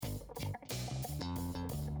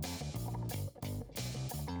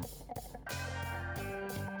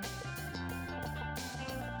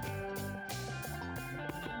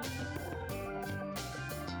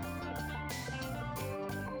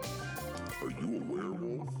Are you a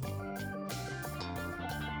werewolf?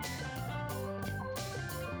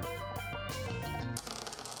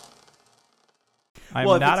 I'm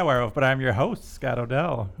Well, if not it's- a werewolf, but I'm your host, Scott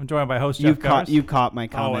Odell. I'm joined by host Jeff You caught my Oh,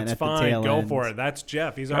 comment it's at the fine. tail Go end. for it. That's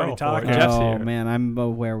Jeff. He's Go already for it. talking. Jeff's Oh here. man, I'm a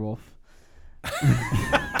werewolf.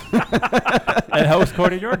 and host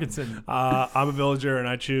Cody Jorgensen. I'm a villager, and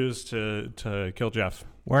I choose to kill Jeff.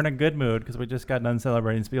 We're in a good mood because we just got done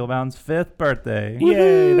celebrating Spielbaum's 5th birthday.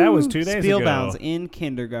 Yay! That was 2 days Spielbaum's ago. in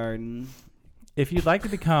kindergarten. If you'd like to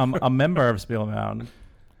become a member of Spielbaum,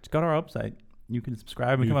 just go to our website. You can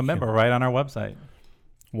subscribe and become a member right on our website.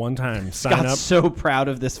 One time, sign Scott's up. so proud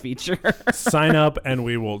of this feature. Sign up, and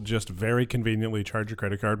we will just very conveniently charge your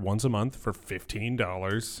credit card once a month for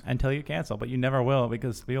 $15. Until you cancel, but you never will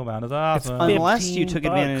because Spielbaum is awesome. Unless you took $15.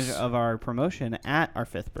 advantage of our promotion at our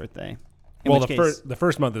 5th birthday. In Well, which the case-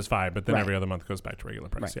 first month is $5, but then Right. every other month goes back to regular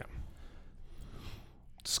price. Right. Yeah.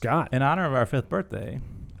 Scott, In honor of our 5th birthday,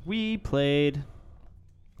 we played.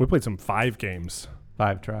 we played some 5 games.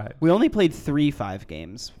 5 tribes. We only played 3 5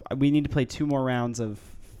 games. We need to play 2 more rounds of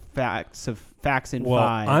facts in Well,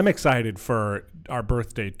 5. I'm excited for our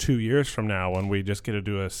birthday 2 years from now when we just get to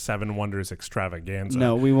do a 7 Wonders extravaganza.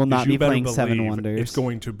 No, we will not 'Cause you be better playing 7 believe Wonders. It's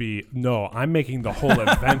going to be I'm making the whole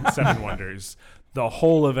event 7 Wonders. The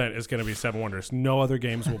whole event is going to be 7 Wonders. No other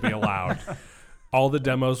games will be allowed. All the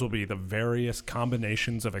demos will be the various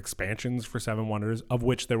combinations of expansions for 7 Wonders, of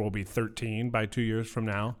which there will be 13 by 2 years from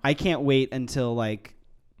now. I can't wait until like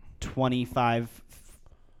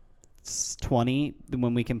 25-20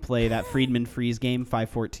 when we can play that Friedman Freeze game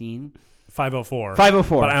 514. 504.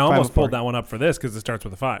 504. But I almost 504. pulled that one up for this because it starts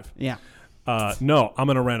with a 5. Yeah. No, I'm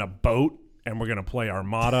going to rent a boat, and we're going to play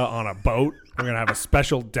Armada on a boat. We're going to have a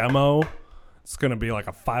special demo. It's going to be like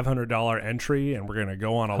a $500 entry, and we're going to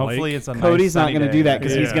go on a Hopefully lake. it's a nice Cody's not sunny going to day. do that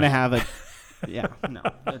because he's Yeah. going to have a. Yeah, no,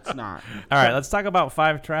 it's not. All right, let's talk about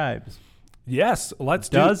 5 tribes. Yes, let's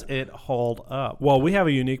do. Does it hold up? Well, we have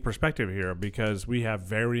a unique perspective here because we have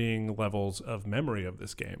varying levels of memory of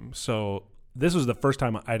this game. So this was the first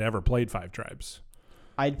time I'd ever played 5 Tribes.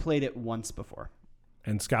 I'd played it once before.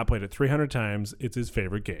 And Scott played it 300 times. It's his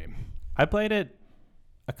favorite game. I played it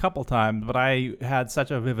a couple times, but I had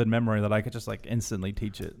such a vivid memory that I could just like instantly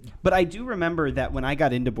teach it. But I do remember that when I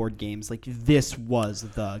got into board games, like this was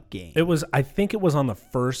the game. I think it was on the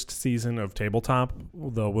first season of Tabletop,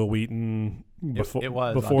 the Will Wheaton before, it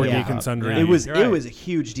was before on Geek Tabletop. and Sundry. Yeah, it was you're right. it was a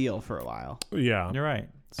huge deal for a while. Yeah. You're right.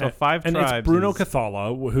 So 5 and tribes. it's Bruno is-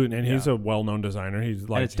 Cathala, he's a well-known designer. He's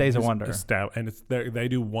like, it's Days of he's Wonder. and it's they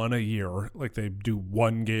do one a year, like they do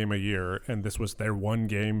one game a year, and this was their one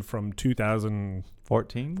game from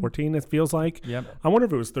 2014. 14. It feels like. Yep. I wonder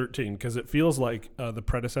if it was 13 because it feels like the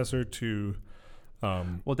predecessor to.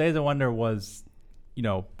 Well, Days of Wonder was,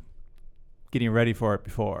 getting ready for it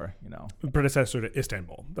before, Predecessor to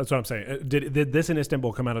Istanbul. That's what I'm saying. Did this and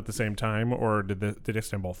Istanbul come out at the same time, or did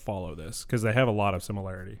Istanbul follow this? Because they have a lot of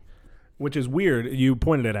similarity, which is weird. You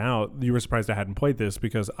pointed it out. You were surprised I hadn't played this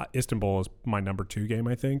because Istanbul is my number 2 game,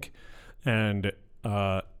 I think, and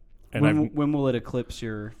when will it eclipse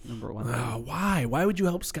your number 1? why? Why would you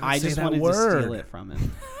help Scott I say just that wanted word? to steal it from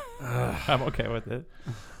him. I'm okay with it.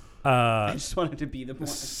 I just wanted to be the one.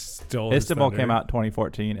 Still, his Istanbul thunder. came out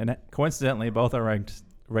 2014, and coincidentally, both are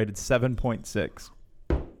rated 7.6.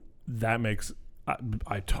 That makes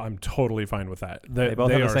I'm totally fine with that. They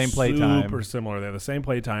both have the are same play time. Super similar. They have the same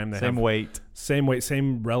play time. They Same have weight,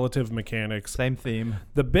 same relative mechanics. same theme.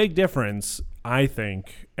 The big difference, I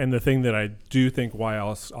think, and the thing that I do think why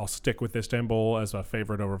I'll stick with Istanbul as a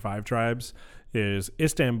favorite over 5 Tribes is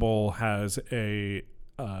Istanbul has a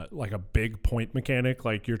like a big point mechanic,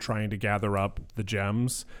 like you're trying to gather up the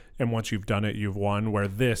gems, and once you've done it, you've won. Where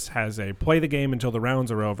this has a play the game until the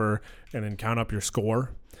rounds are over, and then count up your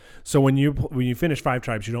score. So when you finish 5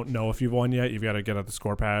 Tribes, you don't know if you've won yet. You've got to get out the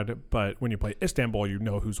score pad. But when you play Istanbul, you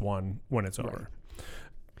know who's won when it's over.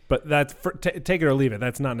 But that's take it or leave it.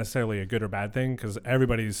 That's not necessarily a good or bad thing because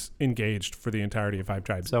everybody's engaged for the entirety of 5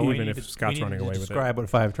 Tribes, So even if Scott's running away with it. Describe what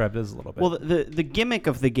 5 tribes is a little bit. Well, the gimmick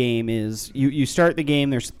of the game is you start the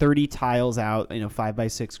game. There's 30 tiles out,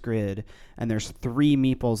 5x6 grid, and there's 3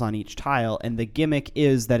 meeples on each tile. And the gimmick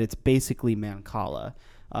is that it's basically Mancala,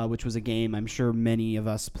 which was a game I'm sure many of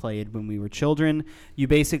us played when we were children. You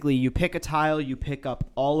pick a tile, you pick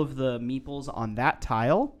up all of the meeples on that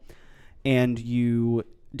tile, and you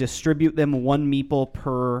distribute them 1 meeple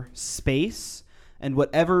per space, and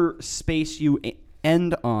whatever space you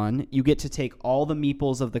end on, you get to take all the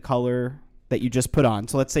meeples of the color that you just put on.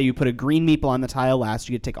 So let's say you put a green meeple on the tile last,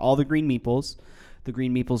 you get to take all the green meeples. The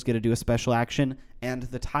green meeples get to do a special action, and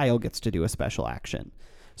the tile gets to do a special action.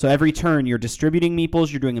 So every turn you're distributing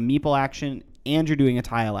meeples, you're doing a meeple action, and you're doing a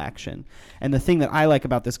tile action. And the thing that I like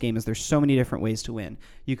about this game is there's so many different ways to win.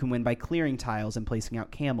 You can win by clearing tiles and placing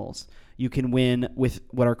out camels. You can win with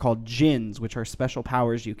what are called djinns, which are special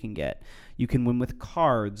powers you can get. You can win with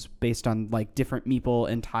cards based on like different meeple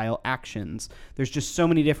and tile actions. There's just so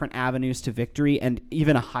many different avenues to victory, and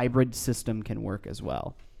even a hybrid system can work as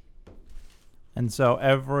well. And so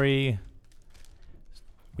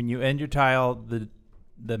when you end your tile,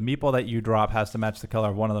 the meeple that you drop has to match the color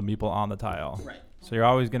of one of the meeple on the tile. Right. So you're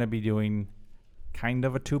always going to be doing kind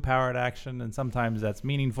of a 2-powered action, and sometimes that's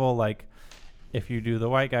meaningful. Like if you do the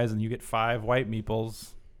white guys and you get 5 white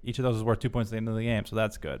meeples, each of those is worth 2 points at the end of the game, so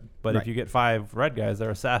that's good. But if you get 5 red guys,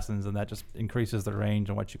 they're assassins, and that just increases the range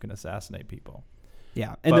on what you can assassinate people.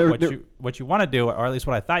 Yeah. And but what you want to do, or at least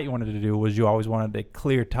what I thought you wanted to do, was you always wanted to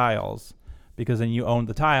clear tiles, because then you owned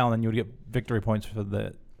the tile, and then you would get victory points at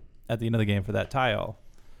the end of the game for that tile.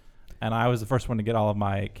 And I was the first one to get all of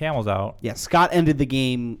my camels out. Yeah, Scott ended the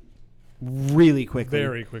game really quickly.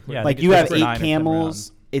 Very quickly. Yeah, like you have 8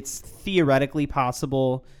 camels. It's theoretically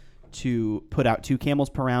possible to put out 2 camels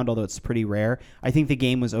per round, although it's pretty rare. I think the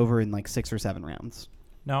game was over in like 6 or 7 rounds.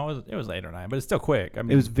 No, it was 8 or 9, but it's still quick. I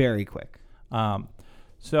mean, it was very quick.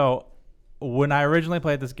 So when I originally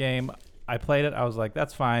played this game, I played it. I was like,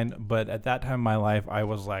 that's fine. But at that time in my life, I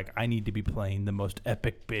was like, I need to be playing the most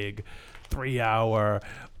epic, big, 3-hour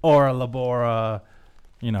Aura Labora,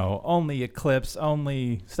 only Eclipse,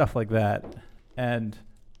 only stuff like that. And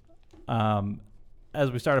as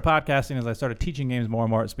we started podcasting, as I started teaching games more and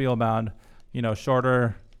more at Spielbound,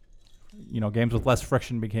 shorter, games with less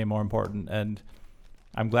friction became more important. And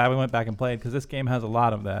I'm glad we went back and played, because this game has a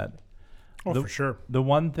lot of that. For sure. The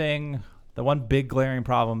one big glaring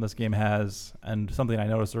problem this game has, and something I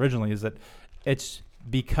noticed originally, is that it's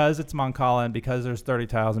because it's Mancala, and because there's 30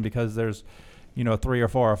 tiles, and because there's 3 or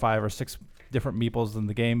 4 or 5 or 6 different meeples, and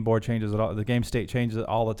the game board changes it all, the game state changes it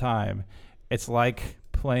all the time. It's like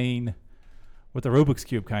playing with the Rubik's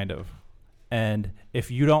Cube, kind of. And if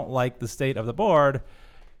you don't like the state of the board,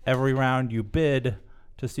 every round you bid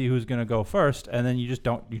to see who's going to go first, and then you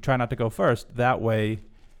try not to go first. That way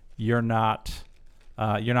you don't have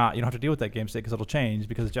to deal with that game state, because it'll change,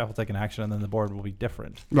 because Jeff will take an action and then the board will be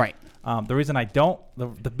different. Right. The reason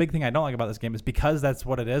the big thing I don't like about this game is because that's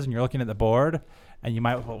what it is, and you're looking at the board and you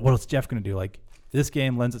might, what is Jeff going to do? Like, this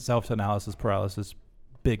game lends itself to analysis paralysis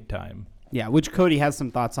big time. Yeah, which Cody has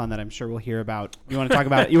some thoughts on that I'm sure we'll hear about. You want to talk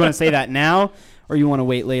about it? You want to say that now, or you want to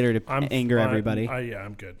wait later to anger everybody?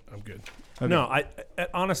 I'm good. Okay. No, I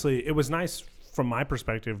honestly, it was nice from my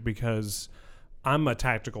perspective, because I'm a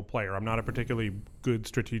tactical player. I'm not a particularly good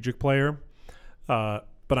strategic player, but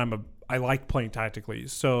I like playing tactically.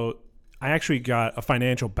 So I actually got a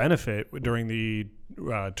financial benefit during the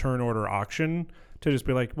turn order auction to just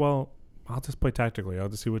be like, well, I'll just play tactically. I'll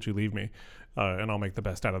just see what you leave me, and I'll make the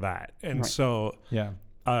best out of that. And right. So yeah,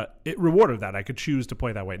 it rewarded that. I could choose to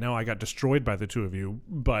play that way. Now I got destroyed by the two of you,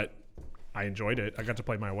 but I enjoyed it. I got to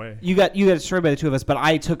play my way. You got destroyed by the two of us, but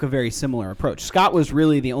I took a very similar approach. Scott was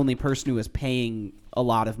really the only person who was paying a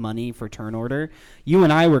lot of money for turn order. You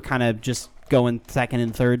and I were kind of just going second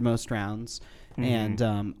and third most rounds. Mm-hmm.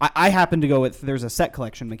 And I happened to go with, there's a set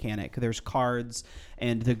collection mechanic. There's cards,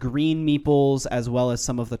 and the green meeples as well as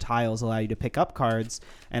some of the tiles allow you to pick up cards.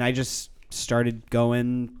 And I just started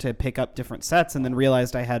going to pick up different sets, and then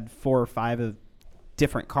realized I had 4 or 5 of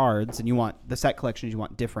different cards. And you want the set collections, you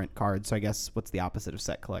want different cards. So I guess what's the opposite of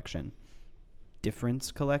set collection?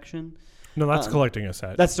 Difference collection? No, that's collecting a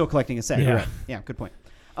set. That's still collecting a set. Yeah. Right. Yeah, good point.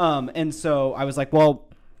 And so I was like, well,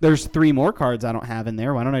 there's 3 more cards I don't have in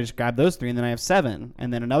there. Why don't I just grab those 3, and then I have 7.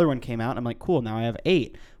 And then another one came out, and I'm like, cool, now I have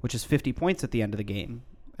 8, which is 50 points at the end of the game.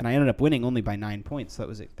 And I ended up winning only by 9 points.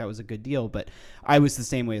 So that was a good deal. But I was the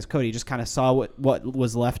same way as Cody. Just kind of saw what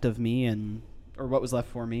was left of me, or what was left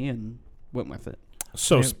for me, and went with it.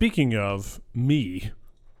 So speaking of me,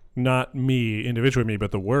 not me, individually me,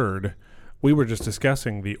 but the word, we were just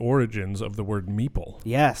discussing the origins of the word meeple.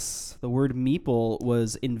 Yes, the word meeple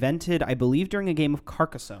was invented, I believe, during a game of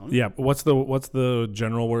Carcassonne. Yeah, what's the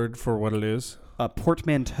general word for what it is? A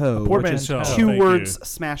portmanteau. Portmanteau. Which is 2 words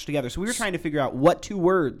smashed together. So we were trying to figure out what 2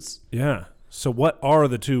 words. Yeah. So what are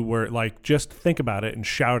the 2 words? Like, just think about it and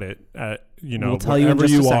shout it at, we'll tell you in wherever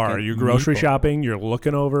just you a are. second. You're grocery shopping. You're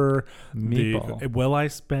looking over Meeple. Will I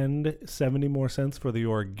spend 70 more cents for the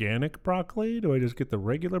organic broccoli? Do I just get the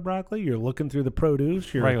regular broccoli? You're looking through the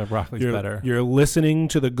produce. Regular broccoli's better. You're listening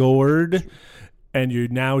to the gourd, and you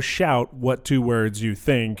now shout what 2 words you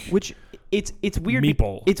think. Which it's weird.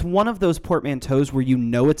 Meeple. It's one of those portmanteaus where you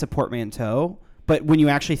know it's a portmanteau, but when you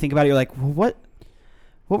actually think about it, you're like, well,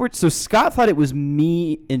 So Scott thought it was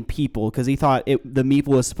me and people because he thought the meeple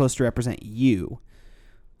was supposed to represent you,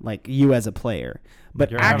 like you as a player.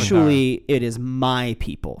 But Your actually, it is my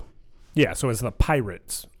people. Yeah, so it's the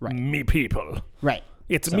pirates. Right. Me people. Right.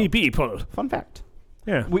 It's me people. Fun fact.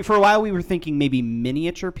 Yeah. For a while, we were thinking maybe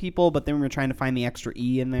miniature people, but then we were trying to find the extra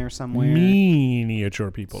E in there somewhere. Miniature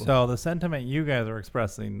people. So the sentiment you guys are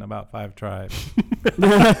expressing about Five Tribes.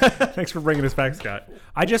 Thanks for bringing us back, Scott.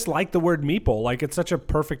 I just like the word meeple. Like, it's such a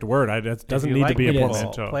perfect word. It doesn't If you need to like be a meeples,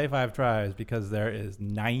 portmanteau. Play Five Tribes because there is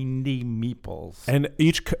 90 meeples. And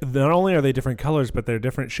not only are they different colors, but they're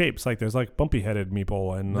different shapes. Like, there's like bumpy headed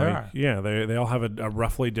meeple, and There like, are. yeah, they all have a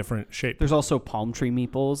roughly different shape. There's also palm tree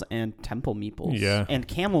meeples and temple meeples. Yeah. And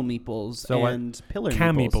camel meeples So and pillar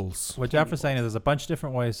Cam meeples. meeples. What Jeff was saying is there's a bunch of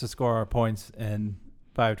different ways to score our points in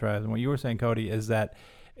Five Tribes. And what you were saying, Cody, is that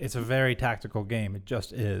it's a very tactical game. It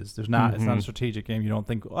just is. It's not a strategic game. You don't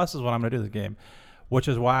think, well, this is what I'm going to do this game, which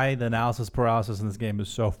is why the analysis paralysis in this game is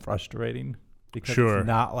so frustrating because it's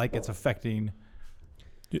not like it's affecting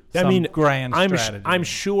some grand strategy. I'm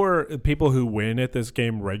sure people who win at this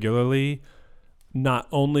game regularly not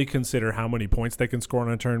only consider how many points they can score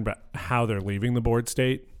on a turn, but how they're leaving the board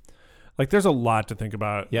state. Like, there's a lot to think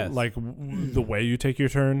about. Yes. Like the way you take your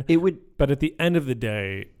turn. But at the end of the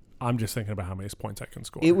day, I'm just thinking about how many points I can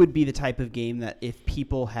score. It would be the type of game that if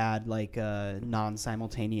people had like a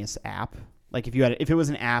non-simultaneous app, like if it was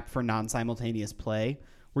an app for non-simultaneous play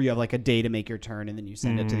where you have like a day to make your turn and then you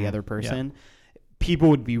send it to the other person, people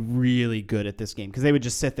would be really good at this game because they would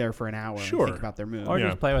just sit there for an hour and think about their move. Or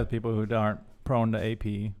just play with people who aren't prone to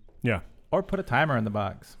AP. Yeah. Or put a timer in the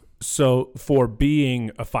box. So for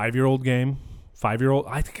being a 5-year-old game, I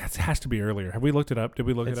think that has to be earlier. Have we looked it up? Did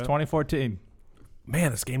we look it up? It's 2014.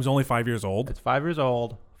 Man, this game's only 5 years old. It's 5 years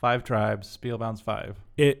old. 5 Tribes. Spielbound's 5.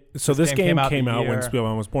 This game came out when year.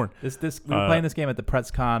 Spielbound was born. We were playing this game at the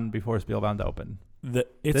PretzCon before Spielbound opened.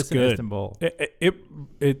 It's in good. Istanbul.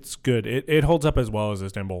 It's good. It holds up as well as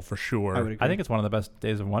Istanbul for sure. I would agree. I think it's one of the best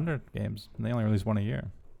Days of Wonder games, and they only release one a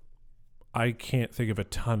year. I can't think of a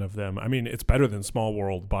ton of them. I mean, it's better than Small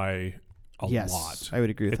World by a Yes, lot. I would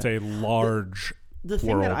agree with it's that. a large The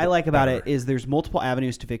thing that world I like about better. it is there's multiple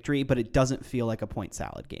avenues to victory, but it doesn't feel like a point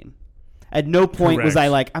salad game. At no point was Correct. I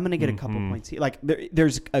like, I'm going to get a couple points here. Like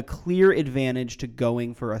there's a clear advantage to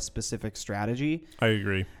going for a specific strategy, I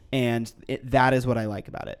agree. and that is what I like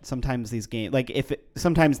about it. Sometimes these games, like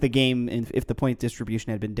sometimes the game, if the point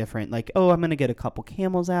distribution had been different, like, oh, I'm going to get a couple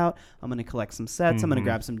camels out, I'm going to collect some sets, I'm going to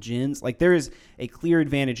grab some gins. Like there is a clear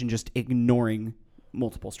advantage in just ignoring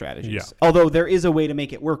multiple strategies. Yeah. Although there is a way to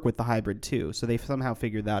make it work with the hybrid too, so they've somehow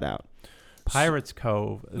figured that out. Pirates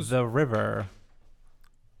Cove, The River,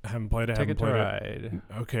 Haven't played it. Ticket to haven't played Ride,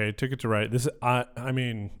 it. Okay, Ticket to Ride. This I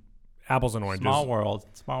mean, apples and oranges. Small World,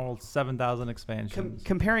 7,000 expansions.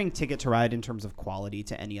 Comparing Ticket to Ride in terms of quality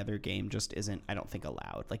to any other game just isn't, I don't think,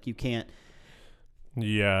 allowed. Like you can't.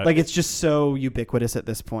 Yeah. Like it's just so ubiquitous at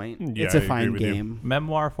this point. Yeah, It's I a agree fine with you. game.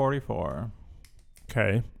 Memoir 44.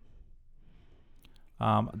 Okay.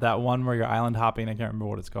 That one where you're island hopping, I can't remember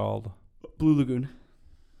what it's called. Blue Lagoon.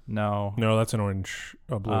 No. No, that's an orange.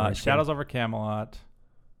 A blue orange Shadows game. over Camelot.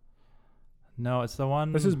 No, it's the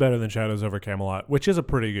one. This is better than Shadows over Camelot, which is a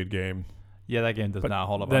pretty good game. Yeah, that game does But not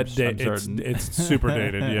hold up. that I'm certain. it's super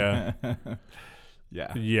dated. Yeah.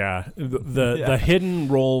 Yeah. Yeah, the hidden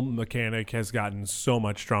role mechanic has gotten so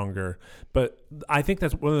much stronger, but I think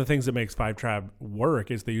that's one of the things that makes Five Tribe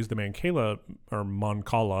work is they use the Mancala or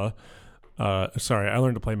Moncala. Sorry, I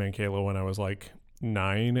learned to play Mancala when I was like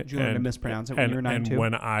 9. Did you learn to mispronounce it when you were 9 and too?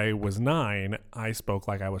 when I was 9, I spoke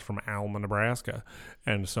like I was from Alma, Nebraska,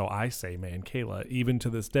 and so I say Mancala even to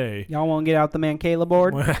this day. Y'all want to get out the Mancala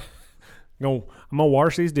board? No, I'm gonna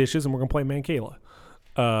wash these dishes and we're gonna play Mancala.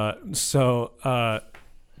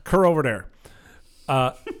 Kerr over there.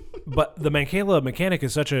 But the Mancala mechanic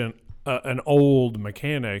is such an old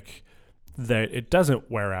mechanic that it doesn't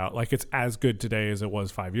wear out. Like it's as good today as it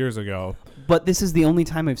was 5 years ago. But this is the only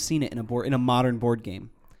time I've seen it in a modern board game.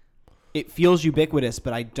 It feels ubiquitous,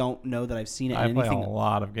 but I don't know that I've seen it in I play anything. a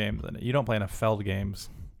lot of games in it. You don't play enough Feld games.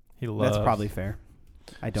 He loves. That's probably fair.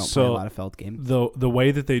 I don't play a lot of Feld games. The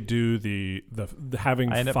way that they do the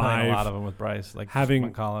having I end up playing a lot five of them with Bryce. Like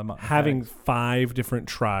having McCollum, having 5 different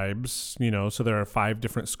tribes, so there are 5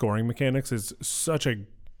 different scoring mechanics is such a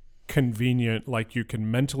convenient. Like you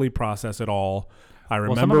can mentally process it all. I Well,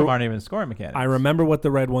 some of remember them aren't even scoring mechanics. I remember what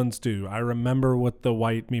the red ones do. I remember what the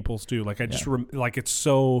white meeples do. Like I just like it's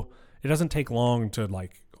so it doesn't take long to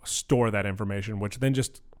like store that information, which then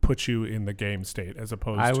just puts you in the game state as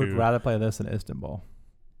opposed to. I would rather play this than Istanbul.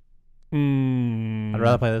 I'd I'd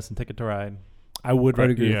rather play this than Ticket to Ride. I would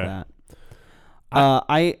agree yeah. with that.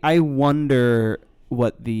 I wonder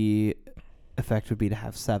what the effect would be to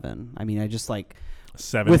have 7. I mean, I just like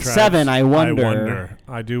 7 with tribes. 7. I wonder.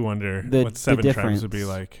 I do wonder the- what 7 the tribes would be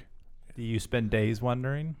difference. like. Do you spend days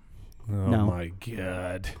wondering? Oh No. my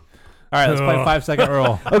god. All right, let's play Ugh. 5-second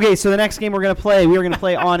rule. Okay, so the next game we are going to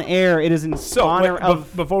play on air. It is in So honor wait,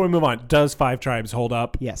 of before we move on, does 5 Tribes hold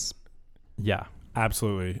up? yes. Yeah.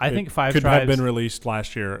 Absolutely. I think 5 could have Tribes been released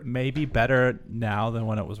last year maybe better now than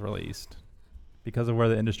when it was released because of where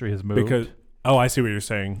the industry has moved. because I see what you're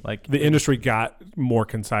saying. Like, The industry got more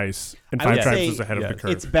concise, and I 5 would Tribes say is ahead of the yes.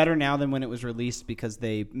 curve. It's better now than when it was released because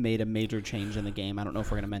they made a major change in the game. I don't know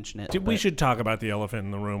if we're going to mention it. We but- should talk about the elephant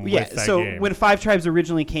in the room Yeah, with that so game. when 5 Tribes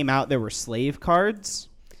originally came out, there were slave cards.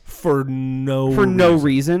 for no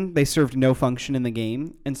reason. They served no function in the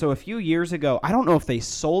game. And so a few years ago, I don't know if they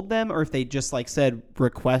sold them or if they just like said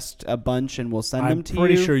request a bunch and we'll send them I'm to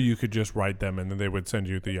pretty you. sure you could just write them and then they would send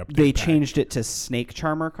you the update. They pack. changed it to Snake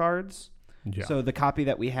Charmer cards. Yeah. So the copy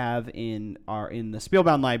that we have in the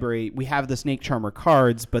Spielbound library, we have the Snake Charmer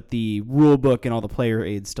cards, but the rule book and all the player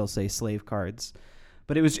aids still say slave cards.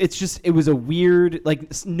 But it was a weird,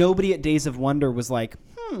 like nobody at Days of Wonder was like,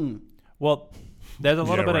 Well, there's a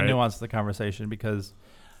little Yeah, bit right. of nuance to the conversation because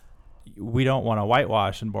we don't want to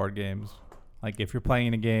whitewash in board games. Like if you're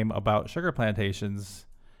playing a game about sugar plantations,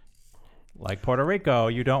 like Puerto Rico,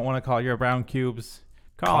 you don't want to call your brown cubes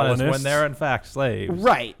colonists when Colonists. they're in fact slaves.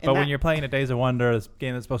 right. But when you're playing a Days of Wonder, this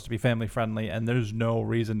game that's supposed to be family friendly, and there's no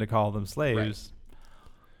reason to call them slaves.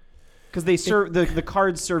 because they serve the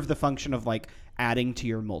cards serve the function of like adding to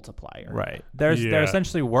your multiplier. Right. They're Yeah.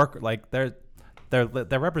 essentially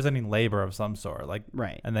they're representing labor of some sort. Like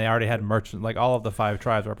Right. And they already had merchant, like all of the 5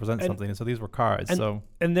 tribes represent something, and so these were cards.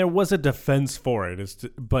 And there was a defense for it,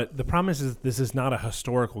 but the problem is this is not a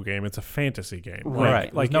historical game; it's a fantasy game.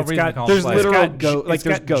 Right. Like There's no it's reason got to call them There's slaves. literal it's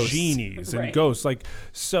there's got ghosts. genies and Right. ghosts. Like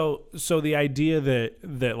so the idea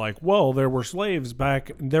that like, well, there were slaves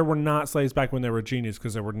back. There were not slaves back when there were genies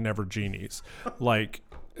because there were never genies. Like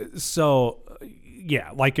so.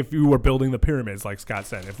 Yeah, like if you were building the pyramids, like Scott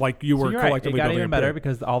said, if like you So were you're right. It collectively got building even a better pyramid.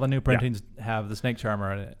 because all the new printings have the snake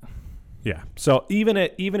charmer in it. Yeah. So even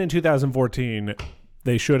in 2014,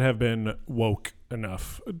 they should have been woke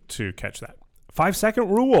enough to catch that. 5-second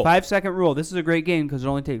rule. 5-second rule. This is a great game because it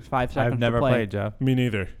only takes 5 seconds I've never to play. played, Jeff. Me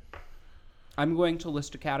neither. I'm going to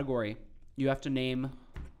list a category. You have to name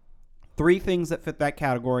 3 things that fit that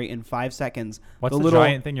category in 5 seconds. What's the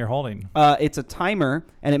giant thing you're holding? It's a timer,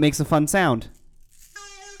 and it makes a fun sound.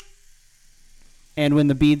 And when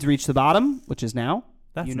the beads reach the bottom, which is now,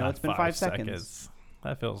 That's you know not it's been 5 seconds.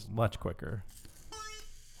 That feels much quicker.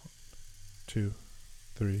 2,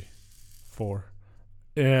 3, 4.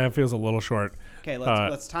 Yeah, it feels a little short. Okay,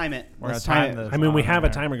 let's time it. We're Let's gonna time time it. this. I mean, we on have a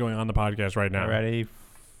there. timer going on the podcast right now. Ready?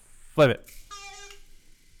 Flip it.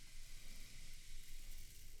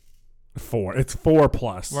 4. It's 4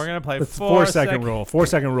 plus. We're gonna play It's 4 4-second rule.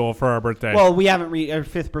 4-second rule for our birthday. Well, we haven't our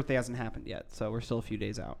 5th birthday hasn't happened yet, so we're still a few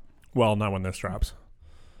days out. Well, not when this drops.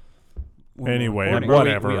 When we're Anyway, recording.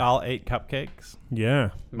 whatever. We all ate cupcakes. Yeah.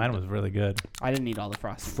 Mine was really good. I didn't eat all the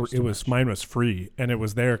frosting. Mine was free, and it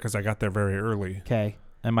was there because I got there very early. Okay.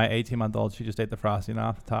 And my 18-month-old, she just ate the frosting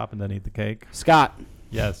off the top and then ate the cake. Scott,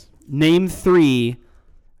 Yes. name 3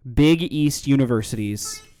 Big East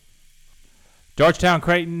universities. Georgetown,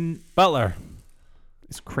 Creighton, Butler.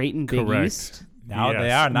 Is Creighton Big Correct. East? Now Yes.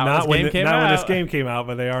 they are. Not when this game came not out. when this game came out,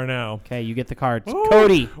 but they are now. Okay, you get the cards.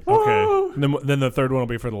 Cody. Okay. Then the third one will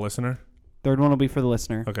be for the listener. Third one will be for the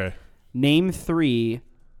listener. Okay. Name 3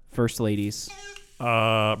 first ladies.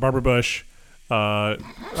 Barbara Bush.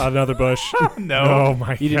 Another Bush. No. Oh my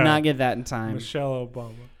god. You did not get that in time. Michelle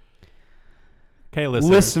Obama. Okay, listen.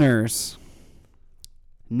 Listeners,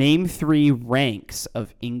 name 3 ranks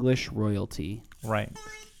of English royalty. Right.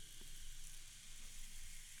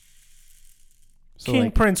 So King,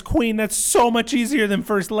 like, Prince, Queen. That's so much easier than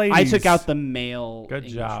First Ladies. I took out the male. Good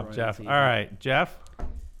English job, Jeff. royalty. All right, Jeff.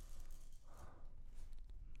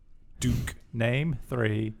 Duke. Name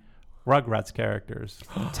 3 Rugrats characters.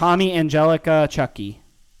 Tommy, Angelica, Chucky.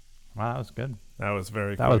 Wow, that was good. That was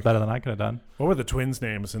very That quick. was better than I could have done. What were the twins'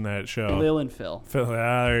 names in that show? Lil and Phil.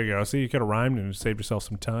 There you go. See, you could have rhymed and saved yourself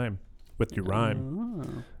some time with your rhyme.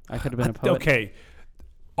 Oh, I could have been a poet. Okay.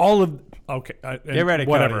 Get ready,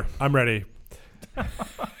 Whatever. Cody. I'm ready.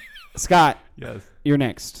 Scott, Yes. you're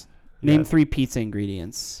next. Name Yes. 3 pizza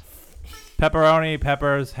ingredients. Pepperoni,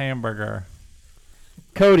 peppers, hamburger.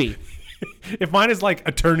 Cody. If mine is like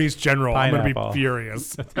attorneys general, I'm going to Pineapple. be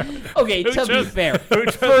furious. Okay, to be just- fair,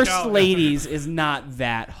 just first got it? ladies is not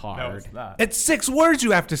that No, hard. it's not. It's 6 words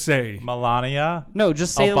you have to say. Melania. No,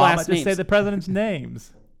 just say Obama. the last Just names. say the president's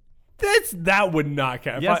names. That would not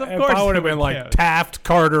count. Yes, if of course I would it have been would like count. Taft,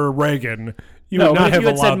 Carter, Reagan, you No, would but not if have you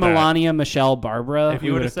had said allowed that. Melania, Michelle, Barbara, If we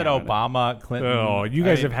you would have would've said counted it. Obama, Clinton. Oh, you I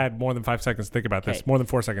guys mean, have had more than 5 seconds to think about this. Okay. More than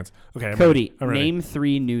 4 seconds. Okay, I'm Cody, ready. I'm ready. name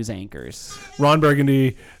 3 news anchors. Ron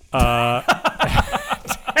Burgundy.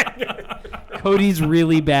 Cody's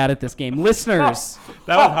really bad at this game. Listeners,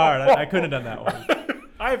 That was hard. I couldn't have done that one.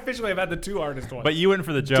 I officially have had the 2 hardest ones. But you went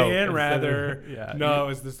for the joke. Dan instead of- Rather. Yeah. No,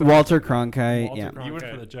 is this Walter Cronkite. Walter Yeah. You went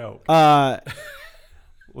Okay. for the joke.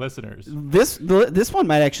 Listeners. This one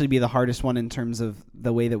might actually be the hardest one in terms of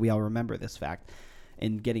the way that we all remember this fact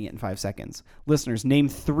and getting it in 5 seconds. Listeners, name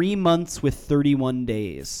 3 months with 31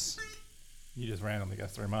 days. You just randomly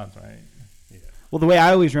guessed 3 months, right? Well, the way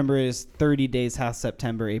I always remember it is 30 days has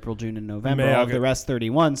September, April, June, and November. May, All of August. the rest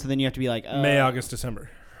 31. So then you have to be like, May, August, December.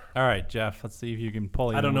 All right, Jeff. Let's see if you can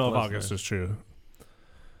pull it. I don't know if August is true.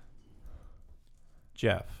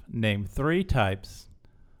 Jeff, name 3 types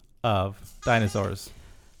of dinosaurs.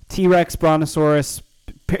 T-Rex, Brontosaurus,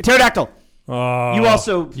 pterodactyl. Oh, You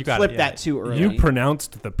also You got it, flipped yeah. that too early. You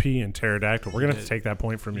pronounced the P in pterodactyl. We're going to have did. to take that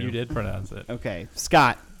point from you. You did pronounce it. Okay.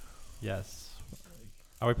 Scott. Yes.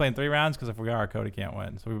 Are we playing 3 rounds? Because if we are, Cody can't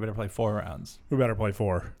win. So we better play 4 rounds. We better play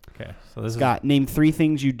 4. Okay. So this Scott, name 3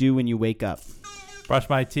 things you do when you wake up. is brush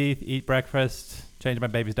my teeth, eat breakfast, change my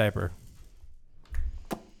baby's diaper.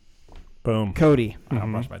 Boom. Cody. I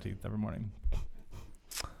don't brush my teeth every morning.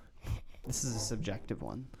 This is a subjective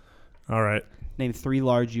one. All right. Name 3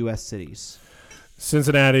 large U.S. cities.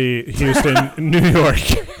 Cincinnati, Houston, New York.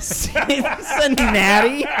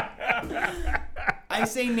 Cincinnati? I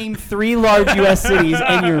say name 3 large U.S. cities,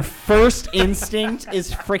 and your first instinct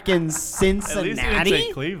is frickin' At least you didn't say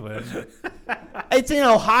Cincinnati? Cleveland. It's in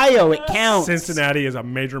Ohio. It counts. Cincinnati is a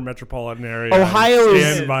major metropolitan area. Ohio I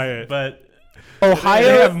is- stand by it. But They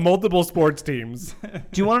Ohio. have multiple sports teams.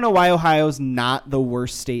 Do you want to know why Ohio's not the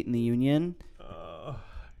worst state in the union?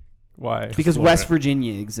 why? Because Florida. West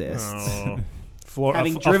Virginia exists. Oh.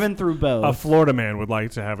 Having driven through both. A Florida man would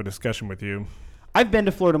like to have a discussion with you. I've been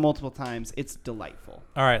to Florida multiple times. It's delightful.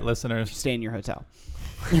 All right, listeners. Stay in your hotel.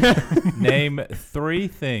 Name 3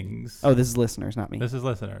 things. Oh, this is listeners, not me. This is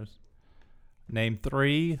listeners. Name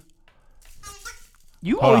 3.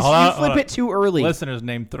 You Hold on, always hold on, you flip hold on. it too early. Listeners,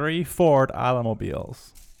 name 3 Ford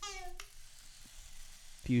automobiles.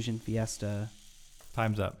 Fusion, Fiesta,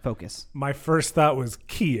 Time's up. Focus. My first thought was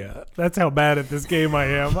Kia. That's how bad at this game I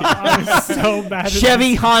am. I'm so bad at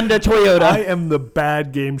Chevy, Honda, Toyota. I am the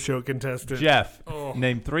bad game show contestant. Jeff, Oh.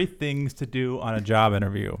 name 3 things to do on a job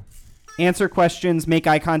interview. Answer questions, make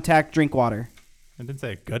eye contact, drink water. I didn't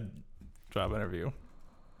say a good job interview.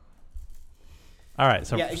 All right,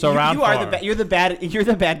 so Yeah, round you 4. are you're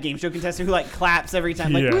the bad game show contestant who like claps every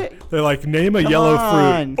time. Like, Yeah. "Wait, They're like, name a come yellow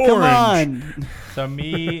on, fruit. come Orange. on." So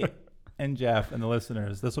me and Jeff and the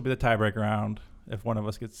listeners, this will be the tiebreaker round. If one of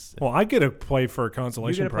us gets, Well, I get to play for a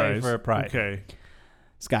consolation You get to play prize. for a prize. Okay.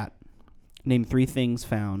 Scott, name 3 things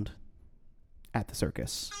found at the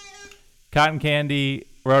circus. cotton candy,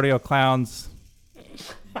 rodeo clowns.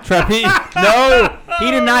 Trapeze. No, he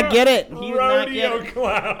did not get it. He did not get it.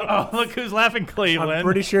 clown. Oh, look who's laughing, Cleveland. I'm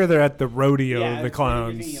pretty sure they're at the rodeo, Yeah, the it's funny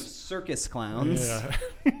you're thinking of clowns. circus clowns. Yeah.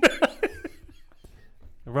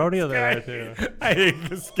 rodeo there too. I hate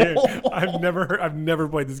this game. I've never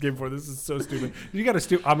played this game before. This is so stupid. You got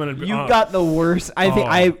to I'm gonna. You got the worst. I think Oh.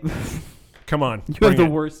 I. Come on. You bring have the it.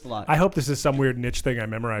 worst luck. I hope this is some weird niche thing I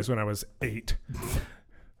memorized when I was 8.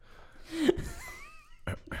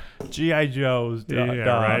 G.I. Joe's. Yeah, dogs.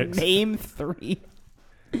 right. Name 3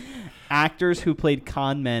 actors who played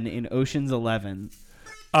con men in Ocean's 11.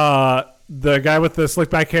 The guy with the slick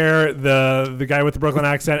back hair, the guy with the Brooklyn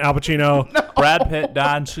accent, Al Pacino. Brad Pitt,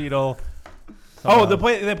 Don Cheadle. Oh,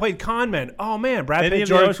 they played con men. Oh man, Brad Any Pitt, of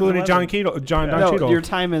the George Ocean Clooney, Don 11? Don No, Cheadle. your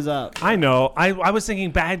time is up. I know. I was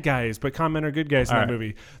thinking bad guys, but con men are good guys in All that right.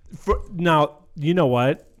 movie. Now, you know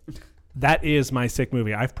what? That is my sick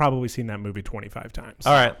movie. I've probably seen that movie 25 times.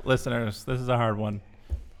 All right, listeners, this is a hard one.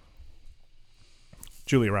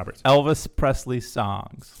 Julia Roberts. Elvis Presley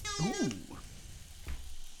songs.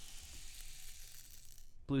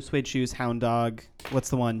 Blue Suede Shoes, Hound Dog. What's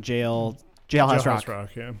the one? Jailhouse Rock.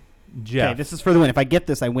 Yeah. Jeff, Okay, this is for the win. If I get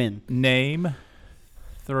this, I win. name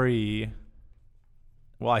 3.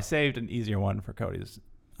 Well, I saved an easier one for Cody's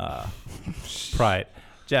pride.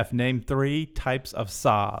 Jeff, name 3 types of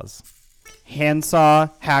saws. Handsaw,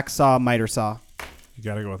 hacksaw, miter saw. You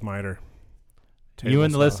got to go with miter. You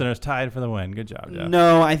and the Table saw. listeners tied for the win. Good job, Jeff.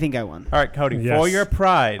 No, I think I won. All right, Cody, Yes. for your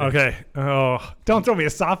pride, Okay. Oh, don't throw me a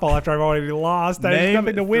softball after I've already lost. I have name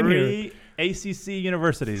nothing to win here. 3 ACC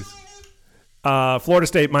universities. Florida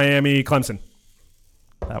State, Miami, Clemson.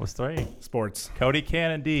 That was 3. Sports. Cody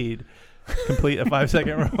can indeed complete a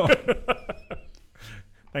 5-second rule.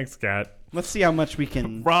 Thanks, Kat. Let's see how much we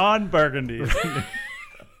can Ron Burgundy.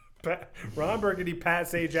 Ron Burgundy, Pat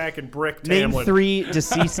Sajak, and Brick name. Tamlin. 3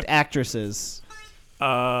 deceased actresses.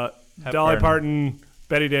 Dolly Hepburn. Parton,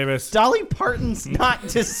 Betty Davis. Dolly Parton's not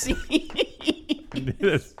deceased.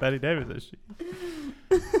 It's Betty Davis, is she?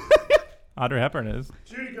 Audrey Hepburn is.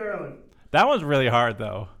 Judy Garland. That one's really hard,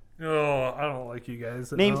 though. Oh, I don't like you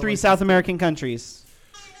guys. Name 3 South American countries.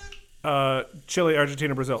 Chile,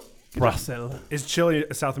 Argentina, Brazil. Brussels. Is Chile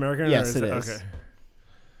South American? Yes, or it is. Okay.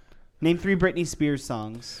 Name 3 Britney Spears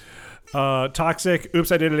songs. Toxic.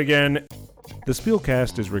 Oops, I did it again. The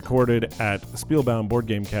Spielcast is recorded at Spielbound Board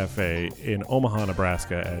Game Cafe in Omaha,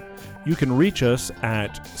 Nebraska. You can reach us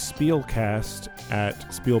at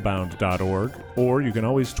spielcast@spielbound.org, or you can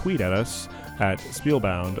always tweet at us at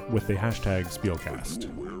Spielbound with the hashtag Spielcast.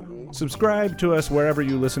 Subscribe to us wherever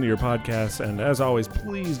you listen to your podcasts, and as always,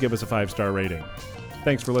 please give us a 5-star rating.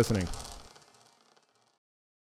 Thanks for listening.